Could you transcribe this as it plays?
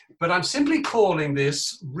but I'm simply calling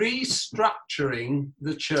this restructuring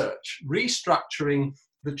the church. Restructuring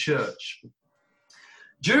the church.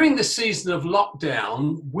 During the season of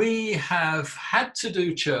lockdown, we have had to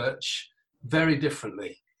do church very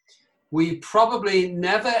differently. We probably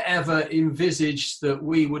never ever envisaged that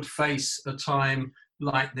we would face a time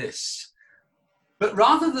like this. But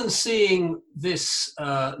rather than seeing this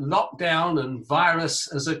lockdown and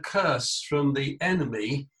virus as a curse from the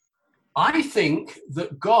enemy, I think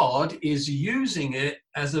that God is using it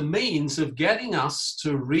as a means of getting us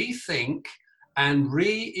to rethink and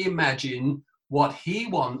reimagine what he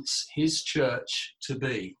wants his church to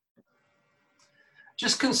be.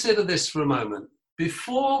 Just consider this for a moment.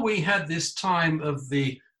 Before we had this time of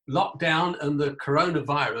the lockdown and the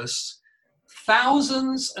coronavirus,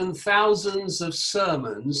 thousands and thousands of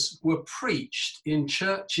sermons were preached in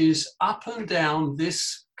churches up and down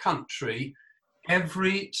this country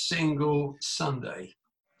every single Sunday.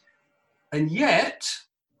 And yet,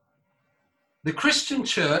 the Christian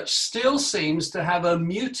church still seems to have a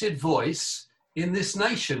muted voice in this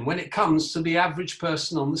nation when it comes to the average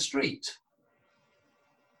person on the street.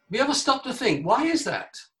 Have you ever stopped to think, why is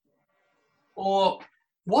that? Or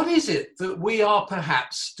what is it that we are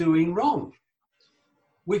perhaps doing wrong?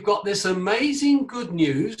 We've got this amazing good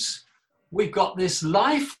news, we've got this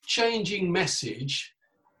life-changing message,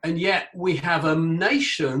 and yet we have a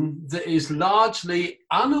nation that is largely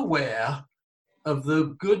unaware of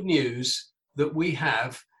the good news that we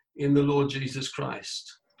have in the Lord Jesus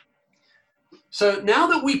Christ. So now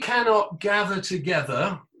that we cannot gather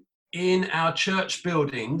together in our church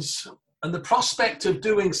buildings, and the prospect of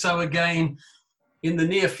doing so again in the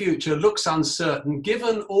near future looks uncertain,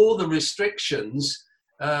 given all the restrictions,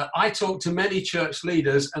 I talk to many church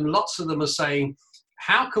leaders and lots of them are saying,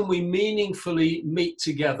 how can we meaningfully meet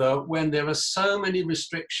together when there are so many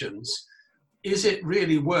restrictions? Is it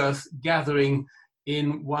really worth gathering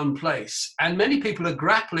in one place? And many people are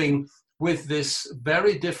grappling with this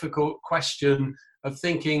very difficult question of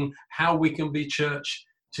thinking how we can be church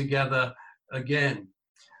together again.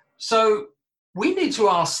 So we need to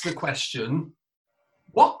ask the question,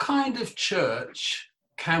 what kind of church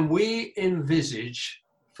can we envisage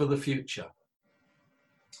for the future?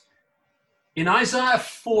 In Isaiah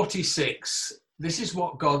 46, this is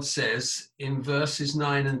what God says in verses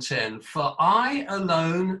 9 and 10. For I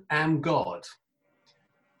alone am God.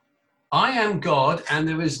 I am God, and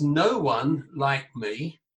there is no one like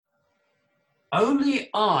me. Only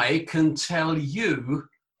I can tell you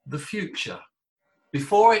the future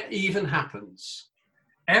before it even happens.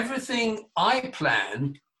 Everything I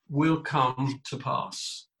plan will come to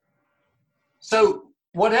pass. So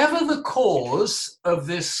whatever the cause of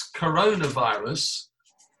this coronavirus,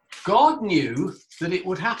 God knew that it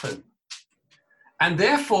would happen. And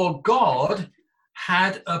therefore, God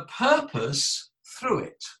had a purpose through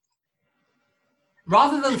it.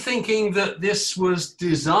 Rather than thinking that this was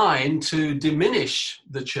designed to diminish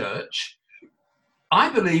the church, I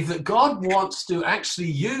believe that God wants to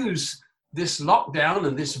actually use this lockdown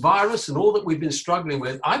and this virus and all that we've been struggling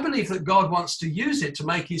with. I believe that God wants to use it to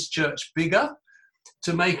make his church bigger,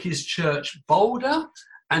 to make his church bolder,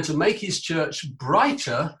 and to make his church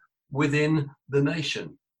brighter within the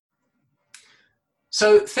nation.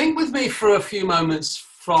 So think with me for a few moments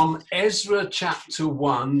from Ezra chapter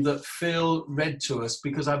 1 that Phil read to us,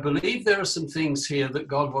 because I believe there are some things here that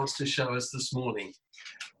God wants to show us this morning.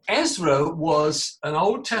 Ezra was an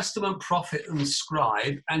Old Testament prophet and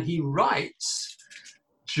scribe, and he writes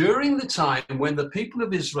during the time when the people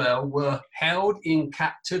of Israel were held in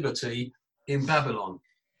captivity in Babylon.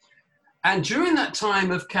 And during that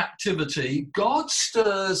time of captivity, God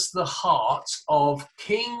stirs the heart of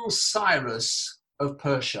King Cyrus of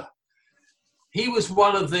Persia. He was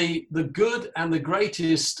one of the good and the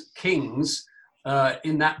greatest kings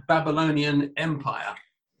in that Babylonian empire.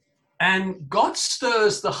 And God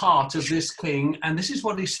stirs the heart of this king, and this is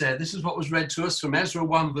what he said. This is what was read to us from Ezra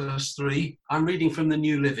 1 verse 3. I'm reading from the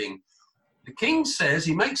New Living. The king says,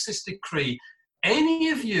 he makes this decree, any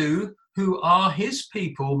of you who are his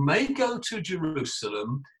people may go to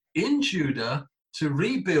Jerusalem in Judah to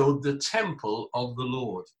rebuild the temple of the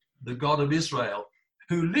Lord, the God of Israel,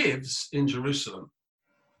 who lives in Jerusalem.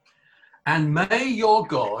 And may your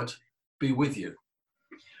God be with you.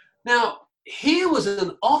 Now, here was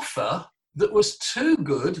an offer that was too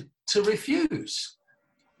good to refuse.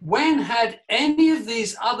 When had any of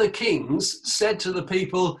these other kings said to the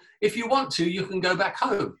people, if you want to, you can go back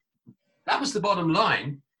home? That was the bottom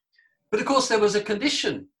line. But of course, there was a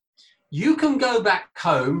condition. You can go back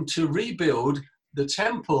home to rebuild the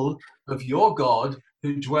temple of your God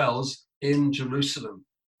who dwells in Jerusalem.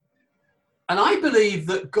 And I believe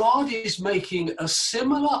that God is making a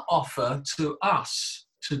similar offer to us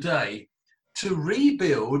today to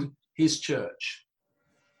rebuild his church.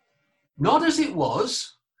 Not as it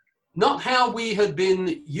was, not how we had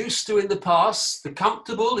been used to in the past, the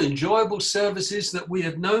comfortable, enjoyable services that we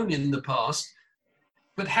had known in the past,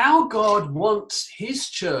 but how God wants his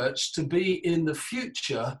church to be in the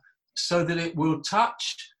future so that it will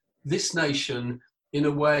touch this nation in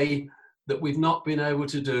a way that we've not been able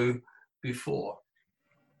to do before.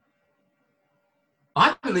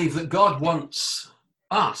 I believe that God wants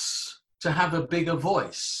us to have a bigger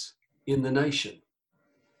voice in the nation.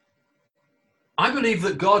 I believe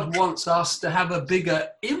that God wants us to have a bigger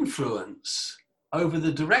influence over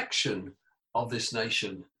the direction of this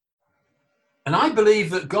nation. And I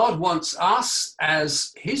believe that God wants us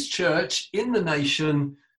as his church in the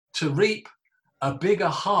nation to reap a bigger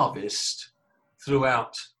harvest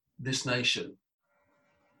throughout this nation.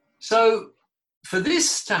 So for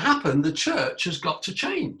this to happen, the church has got to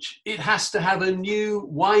change. It has to have a new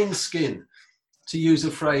wineskin, to use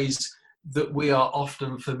a phrase that we are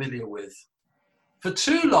often familiar with. For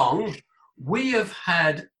too long, we have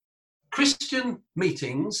had Christian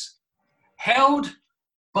meetings held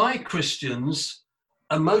by Christians,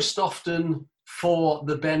 and most often for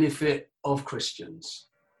the benefit of Christians.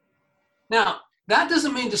 Now, that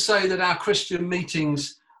doesn't mean to say that our Christian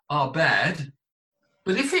meetings are bad,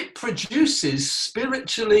 but if it produces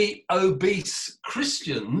spiritually obese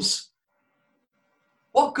Christians,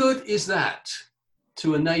 what good is that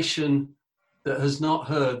to a nation that has not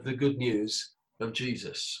heard the good news of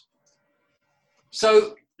Jesus?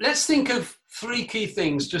 So let's think of three key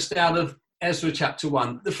things just out of Ezra chapter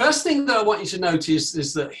 1. The first thing that I want you to notice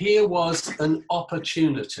is that here was an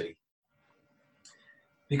opportunity.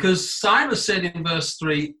 Because Cyrus said in verse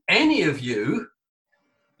 3, any of you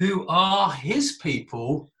who are his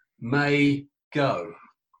people may go.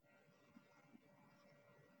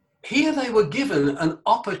 Here they were given an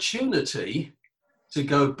opportunity to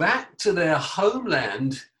go back to their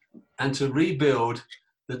homeland and to rebuild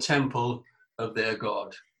the temple of their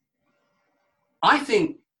God. I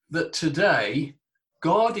think that today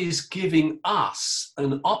God is giving us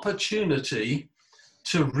an opportunity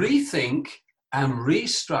to rethink and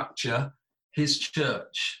restructure his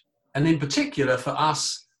church, and in particular for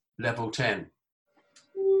us, Level 10.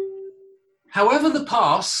 However good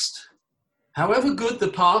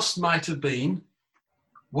the past might have been,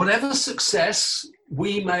 whatever success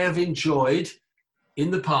we may have enjoyed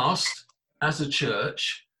in the past as a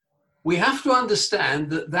church, we have to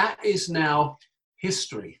understand that that is now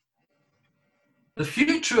history. The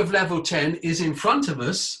future of Level 10 is in front of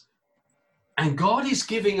us, and God is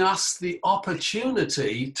giving us the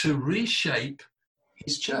opportunity to reshape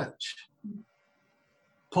his church.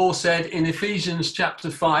 Paul said in Ephesians chapter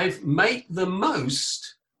 5, make the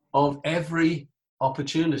most of every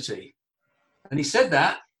opportunity. And he said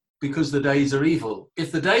that because the days are evil.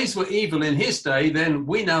 If the days were evil in his day, then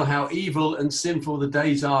we know how evil and sinful the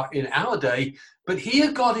days are in our day. But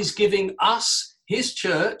here God is giving us, his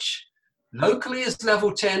church, locally as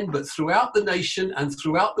Level 10, but throughout the nation and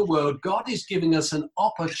throughout the world, God is giving us an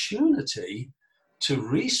opportunity to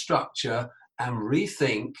restructure and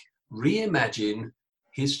rethink, reimagine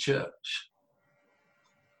his church.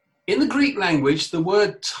 In the Greek language, the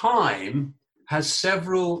word time has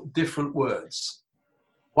several different words.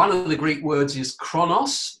 One of the Greek words is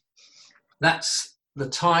chronos. That's the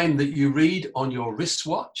time that you read on your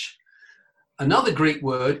wristwatch. Another Greek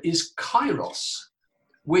word is kairos,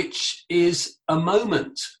 which is a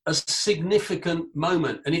moment, a significant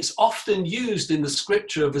moment. And it's often used in the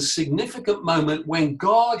scripture of a significant moment when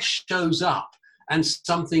God shows up and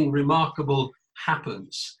something remarkable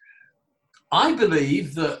happens. I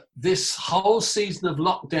believe that this whole season of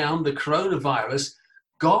lockdown, the coronavirus,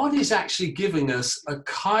 God is actually giving us a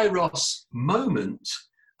kairos moment,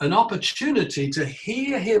 an opportunity to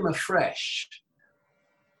hear him afresh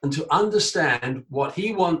and to understand what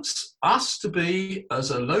he wants us to be as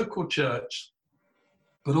a local church,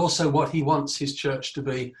 but also what he wants his church to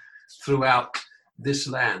be throughout this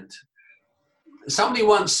land. Somebody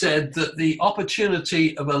once said that the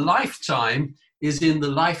opportunity of a lifetime is in the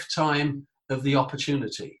lifetime of the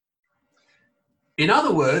opportunity. In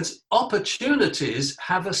other words, opportunities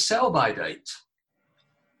have a sell-by date.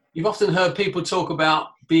 You've often heard people talk about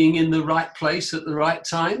being in the right place at the right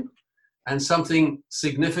time, and something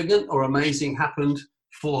significant or amazing happened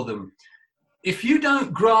for them. If you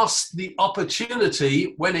don't grasp the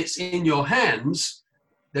opportunity when it's in your hands,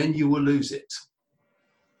 then you will lose it.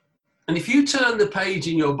 And if you turn the page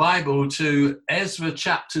in your Bible to Ezra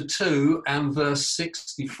chapter 2 and verse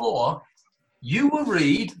 64, you will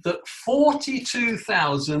read that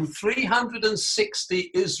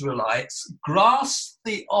 42,360 Israelites grasped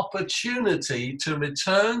the opportunity to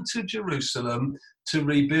return to Jerusalem to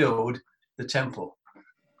rebuild the temple.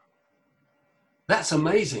 That's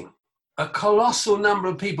amazing. A colossal number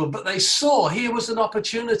of people, but they saw here was an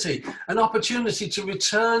opportunity to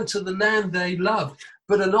return to the land they loved,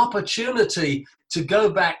 but an opportunity to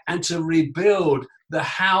go back and to rebuild the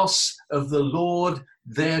house of the Lord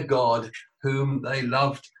their God, whom they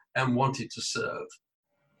loved and wanted to serve.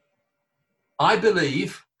 I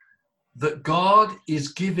believe that God is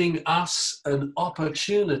giving us an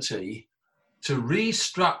opportunity to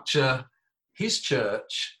restructure his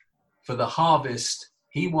church for the harvest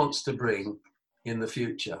he wants to bring in the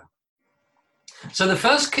future. So the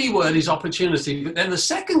first key word is opportunity, but then the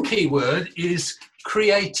second key word is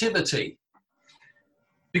creativity.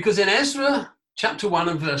 Because in Ezra chapter 1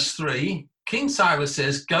 and verse 3, King Cyrus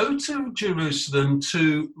says, go to Jerusalem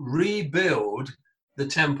to rebuild the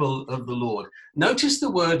temple of the Lord. Notice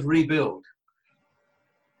the word rebuild.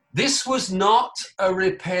 This was not a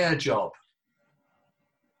repair job.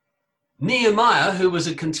 Nehemiah, who was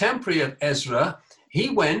a contemporary of Ezra, he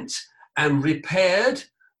went and repaired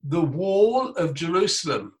the wall of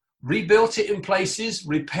Jerusalem, rebuilt it in places,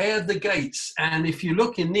 repaired the gates. And if you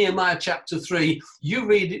look in Nehemiah chapter 3, you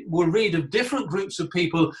will read of different groups of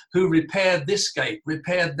people who repaired this gate,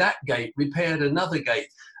 repaired that gate, repaired another gate.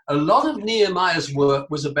 A lot of Nehemiah's work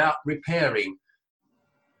was about repairing.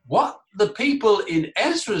 What the people in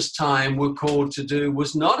Ezra's time were called to do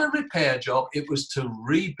was not a repair job, it was to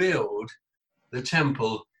rebuild the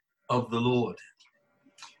temple of the Lord.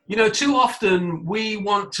 You know, too often we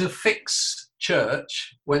want to fix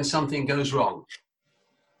church when something goes wrong.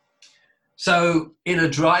 So in a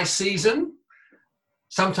dry season,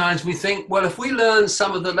 sometimes we think, well, if we learn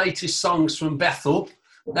some of the latest songs from Bethel,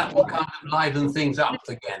 that will kind of liven things up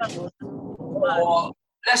again. Or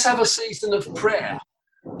let's have a season of prayer.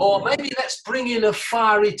 Or maybe let's bring in a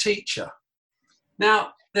fiery teacher.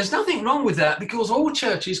 Now, there's nothing wrong with that because all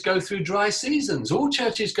churches go through dry seasons. All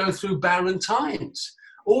churches go through barren times.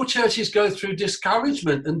 All churches go through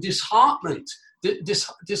discouragement and disheartening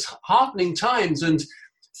times, and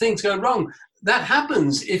things go wrong. That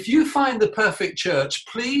happens. If you find the perfect church,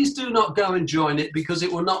 please do not go and join it because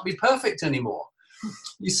it will not be perfect anymore.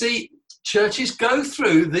 You see, churches go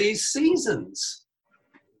through these seasons.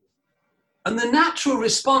 And the natural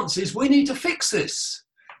response is we need to fix this.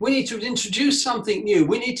 We need to introduce something new.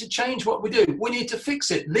 We need to change what we do. We need to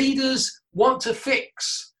fix it. Leaders want to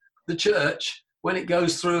fix the church when it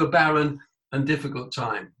goes through a barren and difficult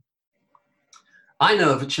time. I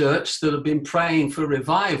know of a church that have been praying for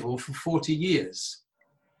revival for 40 years.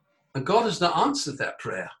 And God has not answered that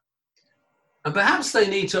prayer. And perhaps they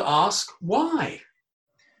need to ask why.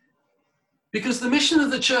 Because the mission of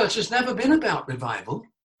the church has never been about revival.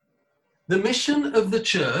 The mission of the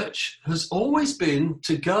church has always been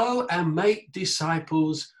to go and make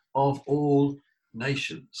disciples of all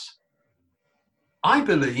nations. I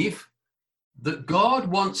believe that God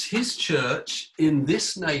wants his church in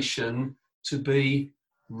this nation to be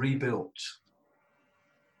rebuilt.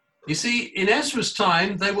 You see, in Ezra's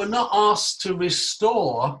time, they were not asked to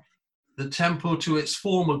restore the temple to its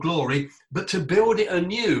former glory, but to build it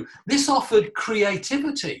anew. This offered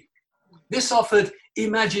creativity. This offered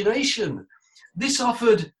imagination. This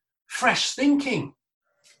offered fresh thinking.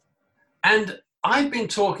 And I've been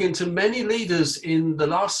talking to many leaders in the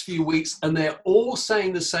last few weeks, and they're all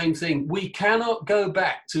saying the same thing. We cannot go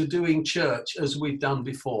back to doing church as we've done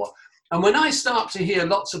before. And when I start to hear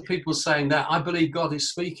lots of people saying that, I believe God is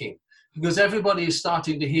speaking, because everybody is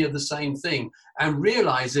starting to hear the same thing and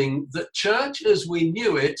realizing that church as we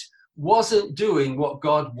knew it wasn't doing what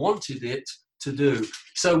God wanted it to do.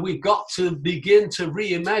 So we've got to begin to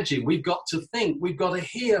reimagine. We've got to think. We've got to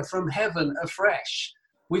hear from heaven afresh.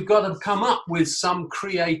 We've got to come up with some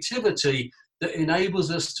creativity that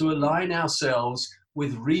enables us to align ourselves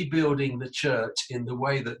with rebuilding the church in the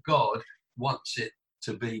way that God wants it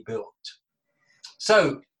to be built.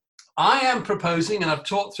 So I am proposing, and I've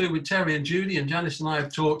talked through with Terry and Judy, and Janice and I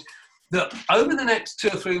have talked, that over the next 2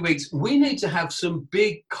 or 3 weeks, we need to have some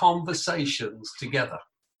big conversations together.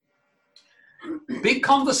 Big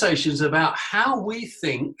conversations about how we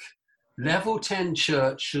think Level 10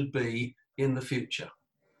 Church should be in the future.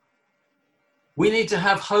 We need to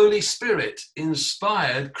have Holy Spirit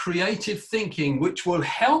inspired creative thinking, which will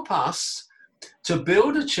help us to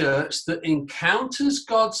build a church that encounters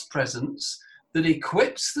God's presence, that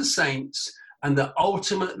equips the saints, and that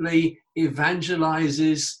ultimately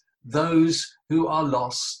evangelizes those who are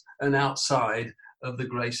lost and outside of the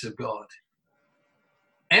grace of God.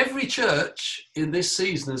 Every church in this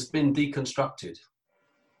season has been deconstructed.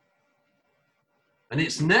 And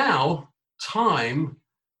it's now time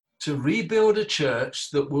to rebuild a church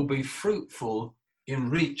that will be fruitful in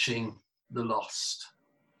reaching the lost.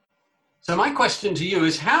 So my question to you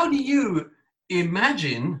is, how do you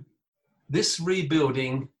imagine this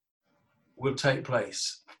rebuilding will take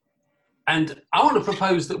place? And I want to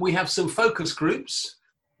propose that we have some focus groups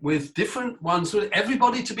with different ones, with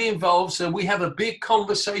everybody to be involved. So we have a big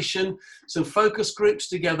conversation, some focus groups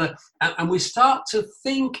together, and we start to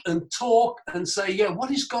think and talk and say, yeah, what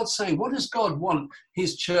is God saying? What does God want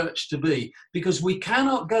his church to be? Because we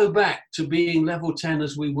cannot go back to being level 10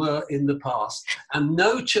 as we were in the past. And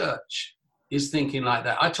no church is thinking like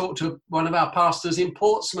that. I talked to one of our pastors in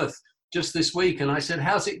Portsmouth just this week, and I said,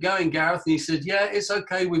 how's it going, Gareth? And he said, yeah, it's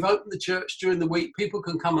okay. We've opened the church during the week. People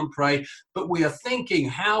can come and pray, but we are thinking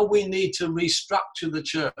how we need to restructure the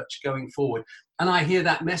church going forward. And I hear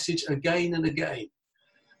that message again and again.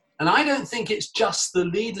 And I don't think it's just the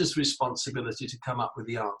leader's responsibility to come up with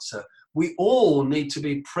the answer. We all need to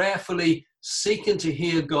be prayerfully seeking to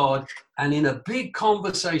hear God and in a big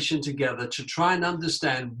conversation together to try and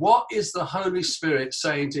understand what is the Holy Spirit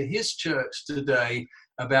saying to his church today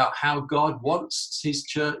about how God wants his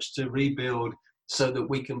church to rebuild so that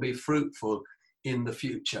we can be fruitful in the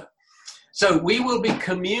future. So we will be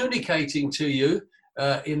communicating to you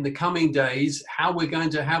in the coming days how we're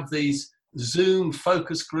going to have these Zoom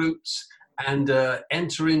focus groups and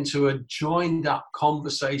enter into a joined up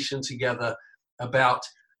conversation together about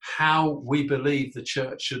how we believe the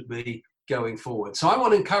church should be going forward. So I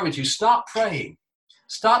want to encourage you, start praying.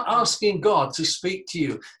 Start asking God to speak to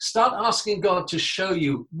you. Start asking God to show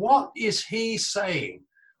you what is he saying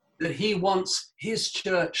that he wants his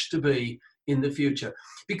church to be in the future.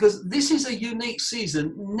 Because this is a unique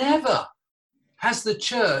season. Never has the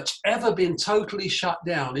church ever been totally shut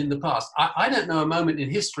down in the past. I don't know a moment in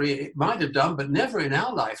history, it might have done, but never in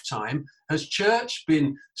our lifetime has church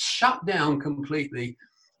been shut down completely.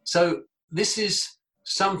 So this is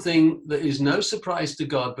something that is no surprise to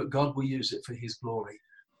God, but God will use it for his glory.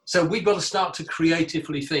 So we've got to start to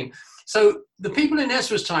creatively think. So the people in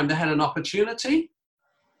Ezra's time, they had an opportunity.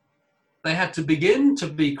 They had to begin to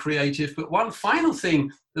be creative. But one final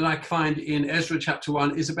thing that I find in Ezra chapter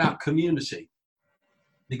 1 is about community.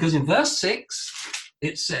 Because in verse 6,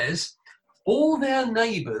 it says, all their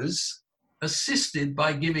neighbors assisted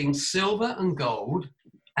by giving silver and gold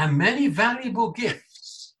and many valuable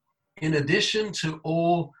gifts, in addition to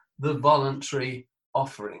all the voluntary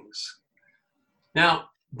offerings. Now,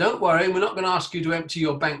 don't worry, we're not going to ask you to empty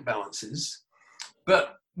your bank balances.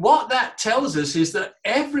 But what that tells us is that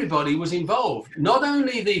everybody was involved. Not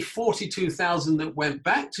only the 42,000 that went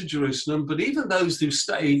back to Jerusalem, but even those who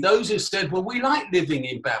stayed, those who said, well, we like living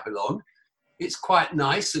in Babylon. It's quite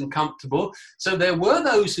nice and comfortable. So there were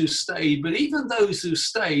those who stayed, but even those who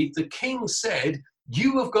stayed, the king said,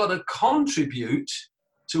 you have got to contribute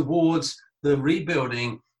towards the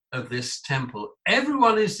rebuilding of this temple.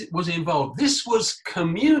 Everyone was involved. This was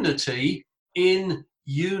community in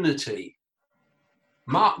unity.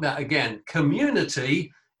 Mark that again,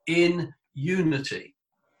 community in unity.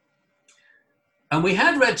 And we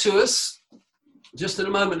had read to us just a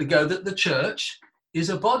moment ago that the church is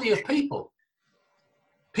a body of people.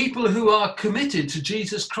 People who are committed to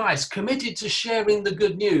Jesus Christ, committed to sharing the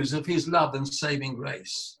good news of his love and saving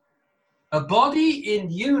grace. A body in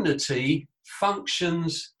unity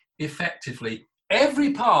functions effectively.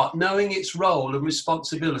 Every part knowing its role and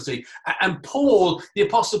responsibility. And Paul, the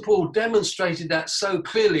Apostle Paul, demonstrated that so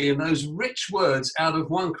clearly in those rich words out of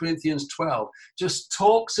 1 Corinthians 12. Just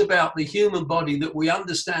talks about the human body that we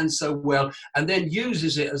understand so well and then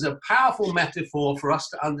uses it as a powerful metaphor for us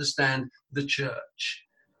to understand the church.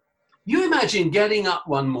 You imagine getting up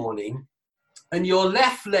one morning and your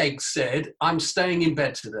left leg said, I'm staying in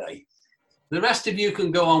bed today. The rest of you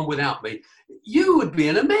can go on without me. You would be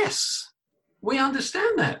in a mess. We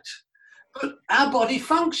understand that. But our body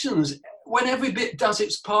functions. When every bit does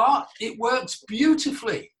its part, it works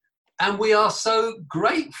beautifully. And we are so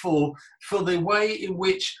grateful for the way in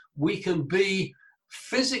which we can be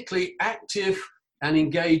physically active and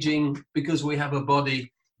engaging because we have a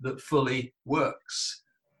body that fully works.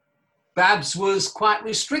 Babs was quite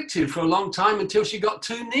restricted for a long time until she got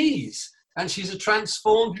 2 knees, and she's a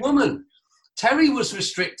transformed woman. Terry was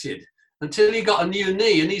restricted until he got a new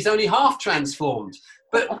knee, and he's only half transformed.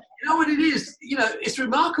 But you know what it is? You know, it's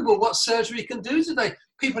remarkable what surgery can do today.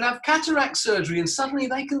 People have cataract surgery, and suddenly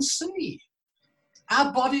they can see.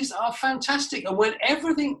 Our bodies are fantastic, and when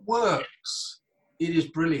everything works, it is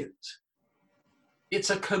brilliant. It's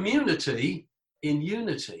a community in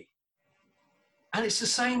unity. And it's the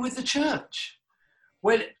same with the church.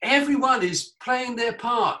 When everyone is playing their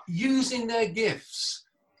part, using their gifts,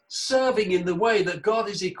 serving in the way that God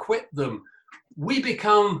has equipped them, we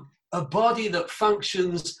become a body that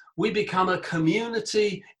functions. We become a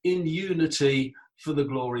community in unity for the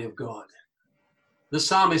glory of God. The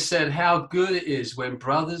psalmist said how good it is when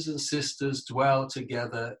brothers and sisters dwell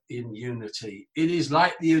together in unity. It is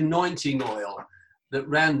like the anointing oil that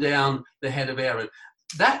ran down the head of Aaron.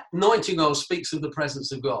 That anointing oil speaks of the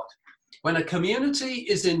presence of God. When a community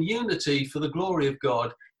is in unity for the glory of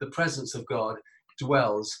God, the presence of God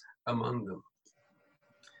dwells among them.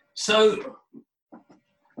 So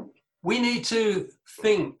we need to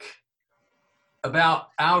think about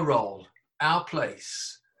our role, our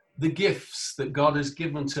place, the gifts that God has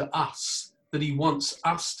given to us, that he wants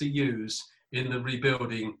us to use in the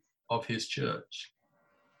rebuilding of his church.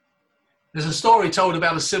 There's a story told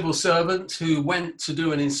about a civil servant who went to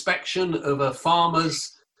do an inspection of a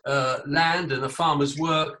farmer's land and a farmer's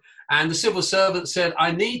work. And the civil servant said,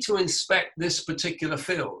 I need to inspect this particular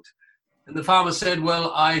field. And the farmer said,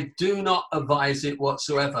 well, I do not advise it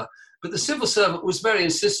whatsoever. But the civil servant was very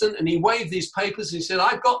insistent, and he waved these papers and he said,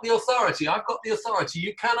 I've got the authority. I've got the authority.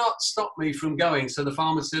 You cannot stop me from going. So the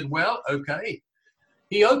farmer said, well, okay.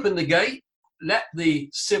 He opened the gate, let the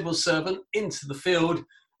civil servant into the field,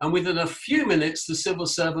 and within a few minutes, the civil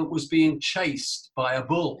servant was being chased by a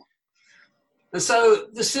bull. And so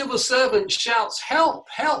the civil servant shouts, help,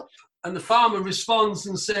 help. And the farmer responds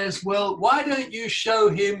and says, well, why don't you show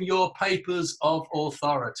him your papers of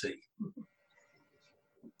authority?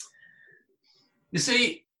 You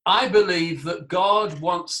see, I believe that God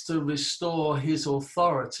wants to restore his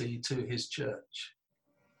authority to his church.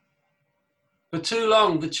 For too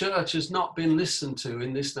long, the church has not been listened to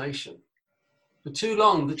in this nation. For too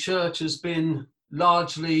long, the church has been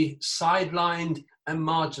largely sidelined and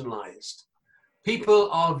marginalized. People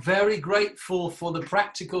are very grateful for the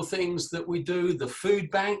practical things that we do, the food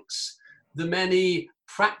banks, the many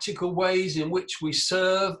practical ways in which we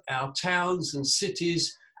serve our towns and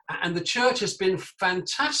cities. And the church has been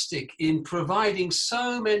fantastic in providing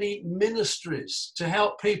so many ministries to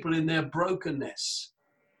help people in their brokenness.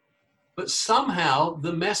 But somehow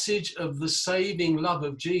the message of the saving love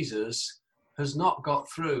of Jesus has not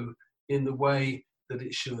got through in the way that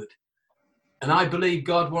it should. And I believe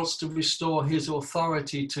God wants to restore his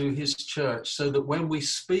authority to his church so that when we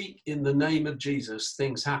speak in the name of Jesus,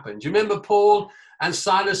 things happen. Do you remember Paul and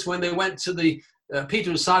Silas when they went to the Peter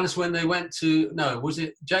and Silas when they went to, no, was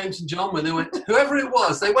it James and John when they went, whoever it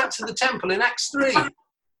was, they went to the temple in Acts 3.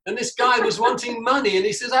 And this guy was wanting money and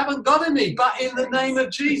he says, I haven't got any, but in the name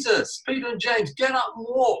of Jesus, Peter and James, get up and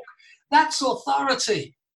walk. That's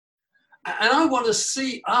authority. And I want to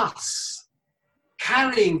see us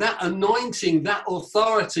carrying that anointing, that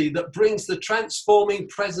authority that brings the transforming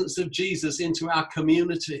presence of Jesus into our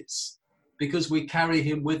communities because we carry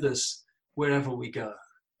him with us wherever we go.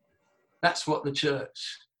 That's what the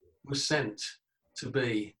church was sent to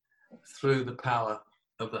be through the power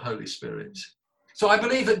of the Holy Spirit. So I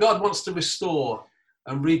believe that God wants to restore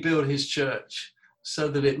and rebuild his church so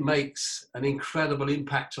that it makes an incredible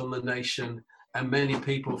impact on the nation and many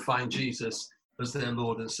people find Jesus as their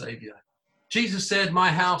Lord and Savior. Jesus said,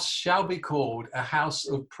 my house shall be called a house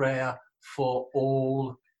of prayer for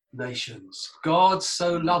all nations. God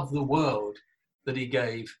so loved the world that he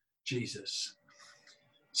gave Jesus.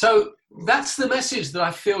 So that's the message that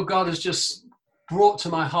I feel God has just brought to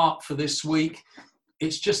my heart for this week.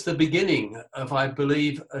 It's just the beginning of, I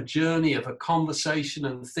believe, a journey of a conversation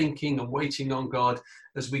and thinking and waiting on God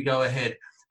as we go ahead.